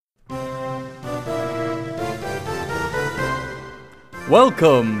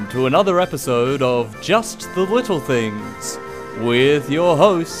Welcome to another episode of Just the Little Things with your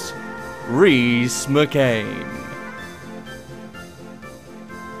host, Reese McCain.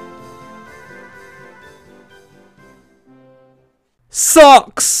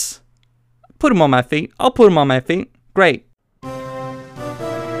 Socks! Put them on my feet. I'll put them on my feet. Great.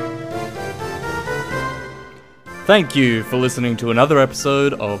 Thank you for listening to another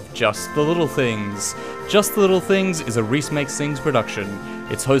episode of Just the Little Things. Just the Little Things is a Reese Makes Things production.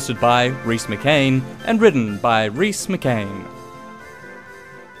 It's hosted by Reese McCain and written by Reese McCain.